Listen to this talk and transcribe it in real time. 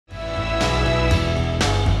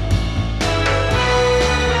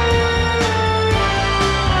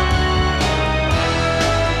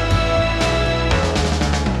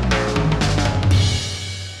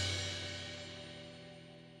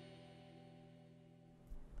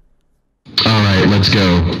let's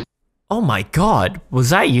go. Oh my god, was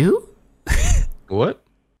that you? What?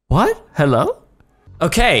 What? Hello?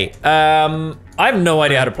 Okay, I have no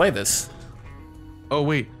idea how to play this. Oh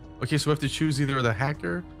wait. Okay, so we have to choose either the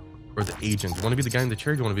hacker or the agent. Do you want to be the guy in the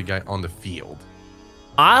chair? Or do you want to be the guy on the field?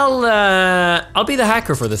 I'll be the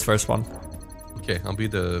hacker for this first one. Okay, I'll be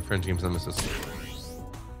the French Games Nemesis.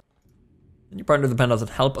 Your partner, the pen doesn't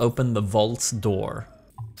help open the vault's door.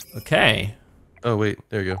 Okay. Oh wait,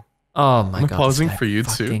 there you go. Oh my god. I'm pausing for you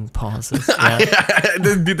too. Pauses. Yeah. I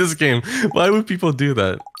didn't do this game. Why would people do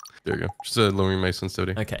that? There you go. Just lowering my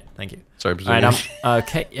sensitivity. Okay, thank you. Sorry, Alright,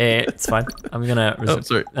 okay, yeah, it's fine. I'm gonna resume. Oh,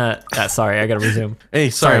 sorry. Sorry, I gotta resume. Hey,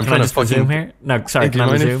 sorry, I'm can trying I to just fucking resume here? No, sorry, Hey, can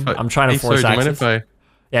I resume? I'm trying to force sorry, do you access. mind if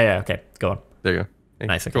Yeah, okay, go on. There you go. Hey,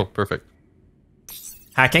 Nice, okay. Cool, perfect.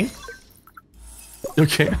 Hacking?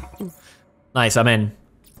 Okay. Nice, I'm in.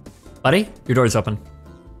 Buddy, your door's open.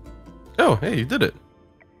 Oh, hey, you did it.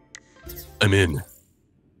 I'm in.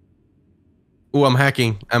 Oh, I'm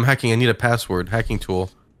hacking. I'm hacking. I need a password. Hacking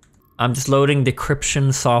tool. I'm just loading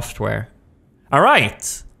decryption software. All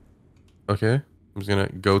right. Okay. I'm just gonna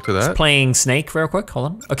go to that. Just playing Snake real quick. Hold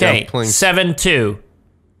on. Okay. Yeah, I'm playing 7-2.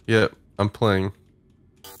 Yeah, I'm playing.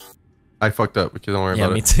 I fucked up, because don't worry Yeah,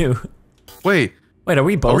 about me it. too. Wait. Wait, are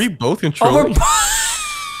we both? Are we both Oh, controlling? Why?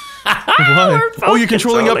 Oh, you're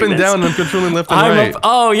controlling up and down, and I'm controlling left and right.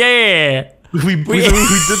 Oh, yeah. We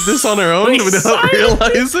did this on our own without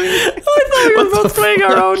realizing? I thought we were both playing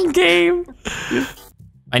our own game.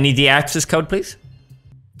 I need the access code, please.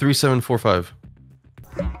 3745.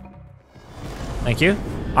 Thank you.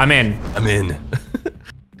 I'm in. I'm in.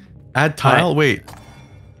 Add tile? Alright. Wait.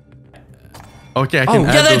 Okay, I can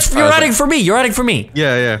add yeah, those you're tiles. adding for me. You're adding for me.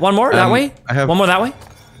 Yeah, yeah. One more that way? I have One more that way?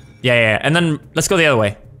 Yeah. And then let's go the other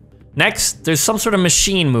way. Next, there's some sort of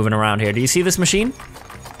machine moving around here. Do you see this machine?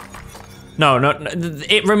 No,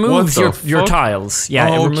 it removes your tiles. Yeah,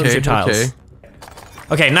 it removes your tiles.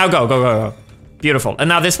 Okay, now go. Beautiful. And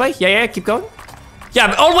now this way? Yeah, keep going.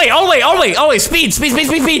 Yeah, all the way. Speed.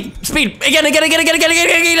 Again.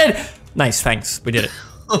 Nice, thanks. We did it.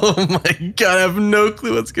 Oh my god, I have no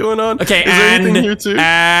clue what's going on. Okay, Is there anything here too?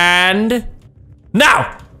 and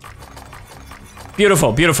now.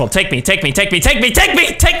 Beautiful. Take me. Okay,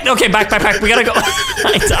 back. We gotta go.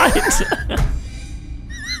 I died.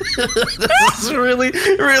 This is really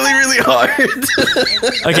hard.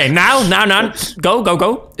 Okay, now.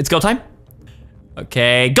 Go. It's go time.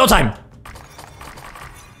 Okay, go time.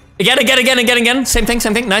 Again. Same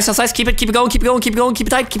thing. Nice. Keep it going. Keep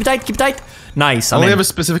it tight. Nice. I only have a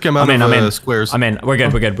specific amount of squares. I'm in. We're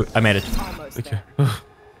good. I made it. Okay.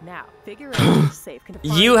 Now, figure out who's safe.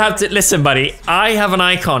 You have to listen, buddy. I have an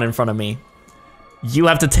icon in front of me. You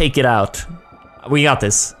have to take it out. We got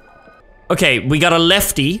this. Okay, we got a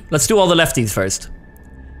lefty. Let's do all the lefties first.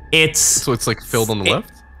 So it's like filled on the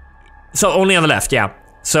left? So only on the left, yeah.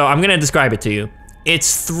 So I'm gonna describe it to you.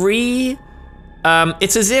 It's three.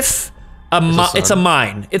 It's as if it's a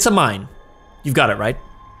mine. It's a mine. You've got it right.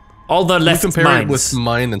 All the left mines. Compare it with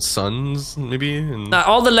mine and suns, maybe. And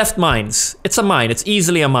all the left mines. It's a mine. It's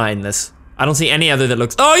easily a mine. This. I don't see any other that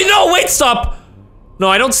looks. Oh no! Wait! Stop! No,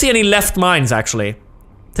 I don't see any left mines actually.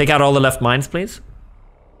 Take out all the left mines, please.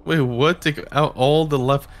 Wait, what? Take out all the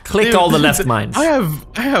left. Click all the left mines. I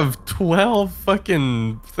have 12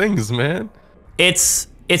 fucking things, man. It's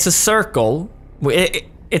a circle.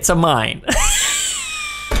 It's a mine.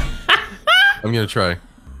 I'm gonna try.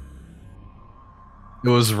 It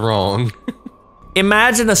was wrong.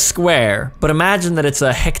 Imagine a square, but imagine that it's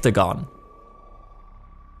a hectagon.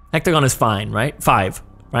 Hectagon is fine, right? 5,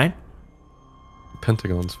 right?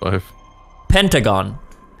 Pentagon's 5. Pentagon.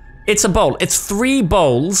 It's a bowl. It's 3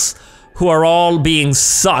 bowls who are all being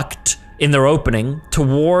sucked in their opening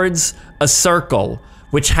towards a circle,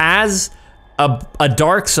 which has a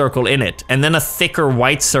dark circle in it, and then a thicker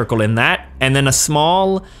white circle in that, and then a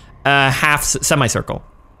small half semicircle.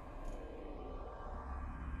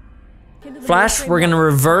 Flash, we're gonna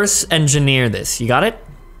reverse engineer this. You got it?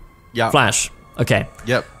 Yeah. Flash. Okay.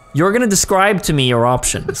 Yep. You're gonna describe to me your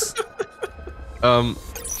options.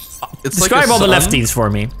 It's Describe like all the sun. lefties for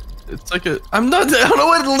me. It's like a. I don't know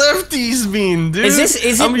what lefties mean, dude. Is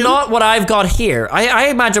it not what I've got here? I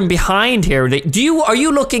imagine behind here. Are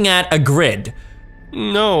you looking at a grid?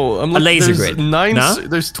 No, I'm a laser there's grid. No?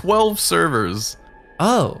 There's 12 servers.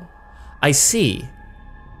 Oh, I see.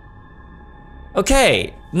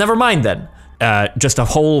 Okay, never mind then. Just a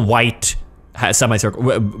whole white semicircle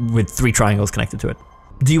with 3 triangles connected to it.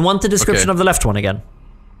 Do you want the description of the left one again?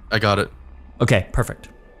 I got it. Okay, perfect.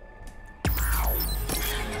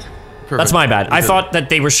 Perfect. That's my bad. I thought that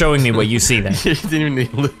they were showing me what you see then. You didn't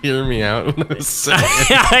even hear me out when I was saying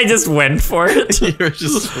I just went for it. You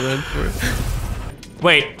just went for it.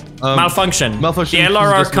 Wait, malfunction. Malfunction. The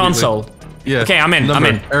LRR console. Yeah. Okay, I'm in. Number,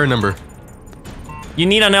 I'm in. Error number. You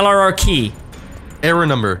need an LRR key. Error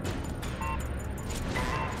number.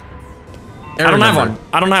 I don't have one.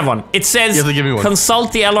 I don't have one. It says You have to give me one.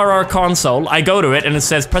 consult the LRR console. I go to it and it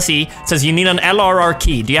says press E. It says you need an LRR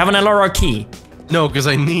key. Do you have an LRR key? No, because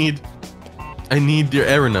I need your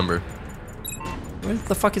error number. Where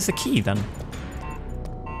the fuck is the key then?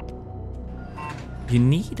 You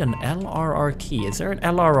need an LRR key. Is there an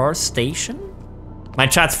LRR station? My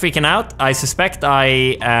chat's freaking out. I suspect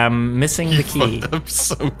I am missing the key. Fucked up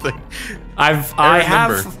something. I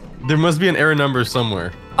have. Number. There must be an error number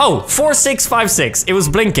somewhere. Oh, 4656. It was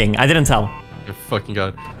blinking. I didn't tell. Oh, fucking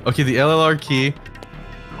god. Okay, the LLR key.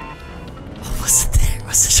 What's it there?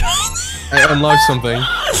 What's it right I unlocked something.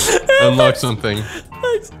 Unlocked something.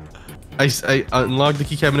 I unlocked the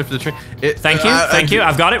key cabinet for the train. Thank you. Thank you.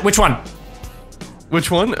 I've got it. Which one? Which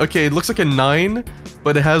one? Okay, it looks like a 9,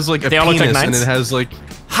 but it has like a penis, look like and it has like.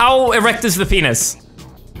 How erect is the penis?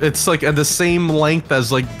 It's like at the same length as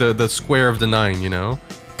like the square of the 9, you know.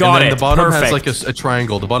 Got and then it. The bottom Perfect. has like a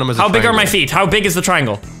triangle. The bottom has. How a big triangle. are my feet? How big is the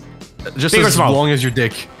triangle? Just big or as small? long as your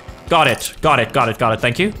dick. Got it. Got it. Got it. Got it.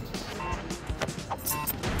 Thank you.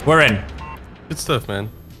 We're in. Good stuff, man.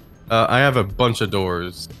 I have a bunch of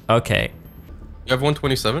doors. Okay. You have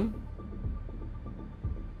 127?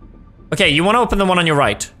 Okay, you want to open the one on your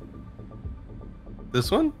right? This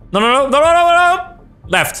one? No, no, no, no, no, no, no.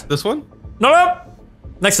 Left. This one? No, no.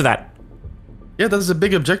 Next to that. Yeah, that's a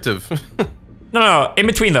big objective. No, no, in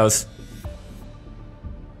between those.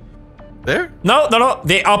 There? No, no, no,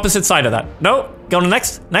 the opposite side of that. No, go to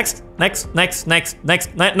next, next, next, next, next,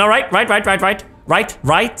 next. No, right, right, right, right, right, right,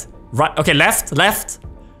 right, right. Okay, left, left,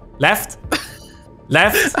 left,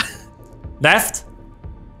 left, left,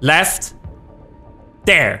 left.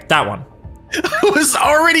 There, that one. I was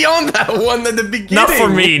already on that one at the beginning. Not for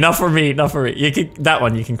me, not for me, not for me. You can, that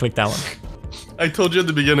one, you can click that one. I told you at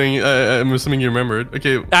the beginning. I'm assuming you remembered.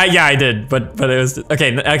 Okay. Yeah, I did, but it was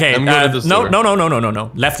okay. Okay. I'm going to this no, door. no, no, no, no, no,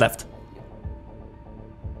 no. Left, left.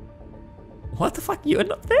 What the fuck? You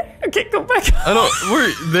end up there? Okay, go back. I don't.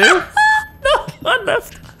 We're there. No, on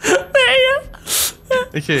left. There you.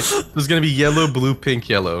 Okay. There's gonna be yellow, blue, pink,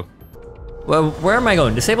 yellow. Well, where am I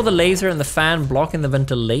going? Disable the laser and the fan blocking the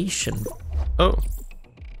ventilation. Oh.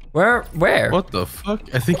 Where? What the fuck?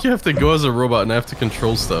 I think you have to go as a robot and I have to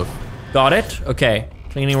control stuff. Got it. Okay.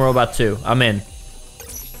 Cleaning robot 2. I'm in.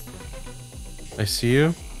 I see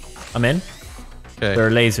you. I'm in. Okay. There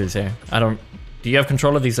are lasers here. I don't. Do you have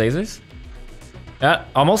control of these lasers? Yeah.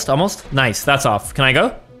 Almost. Almost. Nice. That's off. Can I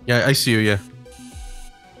go? Yeah, I see you. Yeah.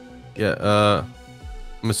 Yeah.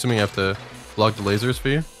 I'm assuming I have to block the lasers for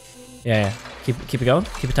you. Yeah. Yeah. Keep it going.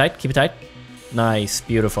 Keep it tight. Keep it tight. Nice.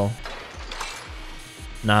 Beautiful.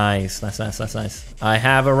 Nice. Nice. Nice. Nice. Nice. I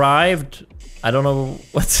have arrived. I don't know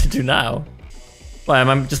what to do now. Why,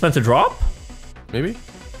 am I just meant to drop? Maybe?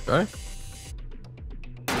 Try?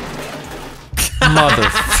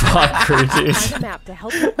 Motherfucker, dude. Find a map to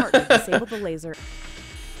help your partner disable the laser.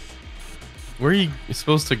 Where are you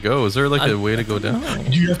supposed to go? Is there like a way to go down?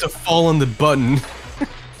 You have to fall on the button.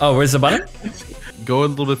 Oh, where's the button? Go a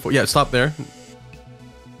little bit forward. Yeah, stop there.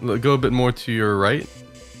 Go a bit more to your right.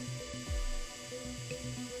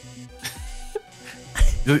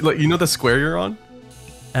 Like, you know the square you're on?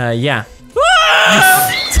 Yeah.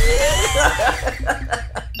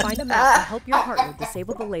 Find a map to help your partner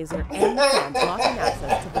disable the laser and the fan blocking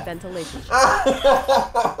access to the ventilation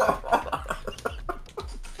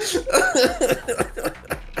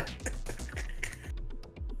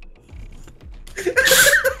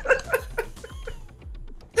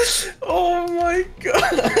Oh my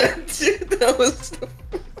god, dude, that was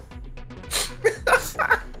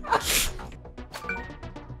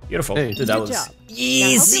Beautiful. Hey. Dude, that Good was job. Now help your partner reach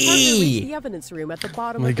easy. the evidence room at the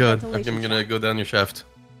bottom Oh my of the god, ventilation I'm gonna go down your shaft.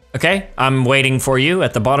 Okay, I'm waiting for you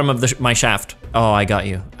at the bottom of my shaft. Oh, I got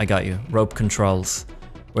you. I got you. Rope controls.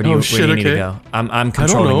 Where do you, shit, where do you need to okay. go? I'm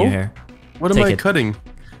controlling know. you here. What am Take I it. cutting?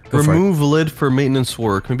 Go for it. Remove lid for maintenance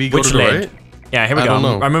work. Maybe go Which to the lid? right? Yeah, here we I go. don't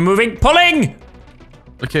know. I'm removing. Pulling!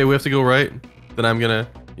 Okay, we have to go right. Then I'm gonna,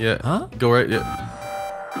 yeah. Huh? Go right,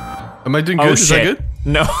 yeah. Am I doing good? Oh, Is shit. that good?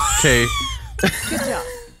 No. Okay. Good job.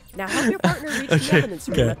 Now help your partner reach the Okay. evidence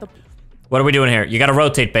room at the What are we doing here? You gotta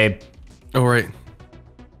rotate, babe. Oh, right.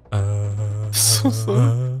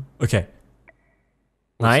 Okay.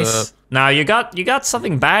 What's Nice. up? Now you got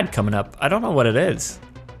something bad coming up. I don't know what it is.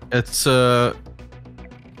 It's, Okay.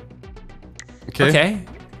 Okay.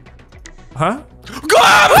 Huh? Go!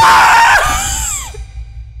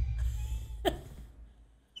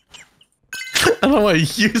 I don't know why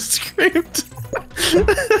you screamed.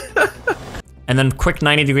 And then quick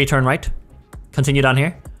 90-degree turn right. Continue down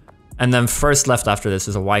here. And then first left after this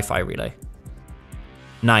is a Wi-Fi relay.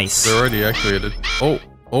 Nice. They're already activated. Oh.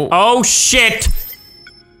 Oh shit!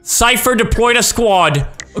 Cypher deployed a squad.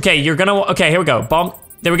 Okay, you're gonna, okay, here we go. Bomb,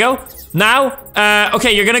 there we go. Now,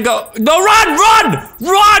 okay, you're gonna go, no,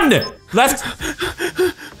 run! Left,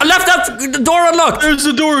 the door unlocked. There's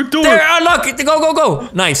the door. There, unlock it, go.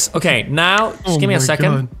 Nice, okay, now, just give me a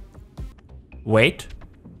second. God. Wait.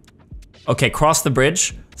 Okay, cross the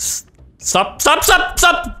bridge. Stop.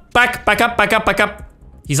 Back up.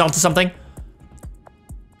 He's onto something.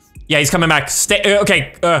 Yeah, he's coming back. Stay,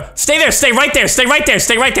 okay, stay there, stay right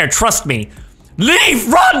there, trust me. Leave,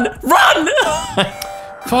 run!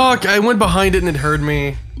 Fuck, I went behind it and it heard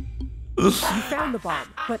me. You found the bomb,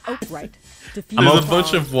 but right. There's a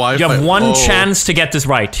bunch of Wi-Fi. You have one chance to get this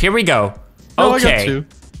right. Here we go. Oh, okay. I got two.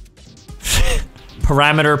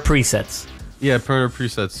 Parameter presets. Yeah, parameter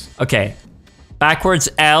presets. Okay. Backwards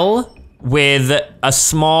L with a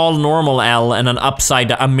small normal L and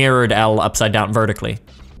a mirrored L upside down vertically.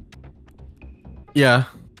 Yeah.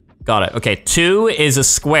 Got it. Okay, 2 is a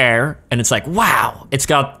square, and it's like, wow. It's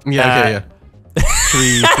got... Yeah.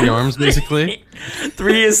 Three arms, basically.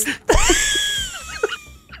 3 is...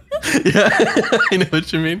 Yeah, I know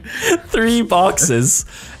what you mean. 3 boxes,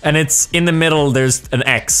 and it's in the middle, there's an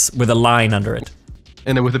X with a line under it.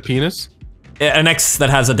 And then with a penis? An X that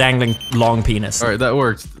has a dangling long penis. Alright, that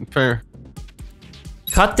works. Fair.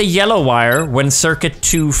 Cut the yellow wire when circuit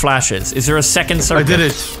 2 flashes. Is there a second circuit? I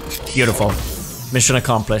did it. Beautiful. Mission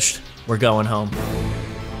accomplished. We're going home.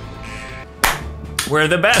 We're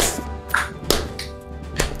the best.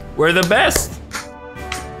 We're the best.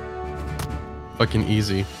 Fucking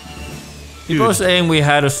easy. People are saying we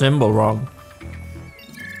had a symbol wrong.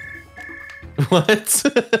 What?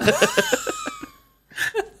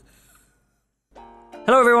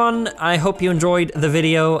 Hello everyone, I hope you enjoyed the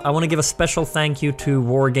video. I want to give a special thank you to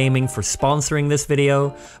Wargaming for sponsoring this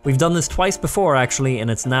video. We've done this twice before actually, and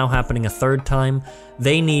it's now happening a third time.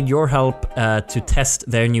 They need your help to test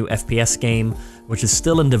their new FPS game, which is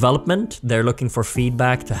still in development. They're looking for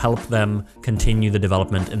feedback to help them continue the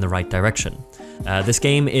development in the right direction. This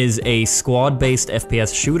game is a squad-based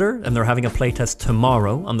FPS shooter, and they're having a playtest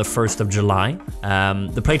tomorrow on the 1st of July.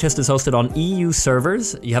 The playtest is hosted on EU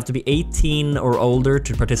servers. You have to be 18 or older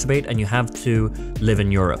to participate, and you have to live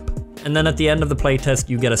in Europe. And then at the end of the playtest,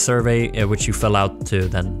 you get a survey which you fill out to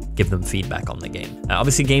then give them feedback on the game.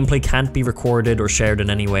 Obviously, gameplay can't be recorded or shared in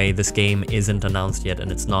any way. This game isn't announced yet, and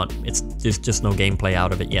there's just no gameplay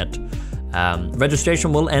out of it yet.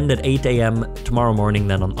 Registration will end at 8 AM tomorrow morning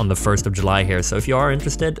then on the 1st of July here. So if you are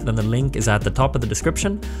interested, then the link is at the top of the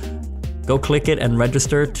description. Go click it and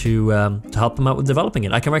register to help them out with developing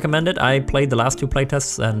it. I can recommend it. I played the last 2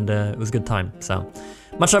 playtests and it was a good time. So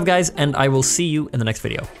much love guys, and I will see you in the next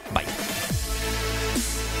video. Bye.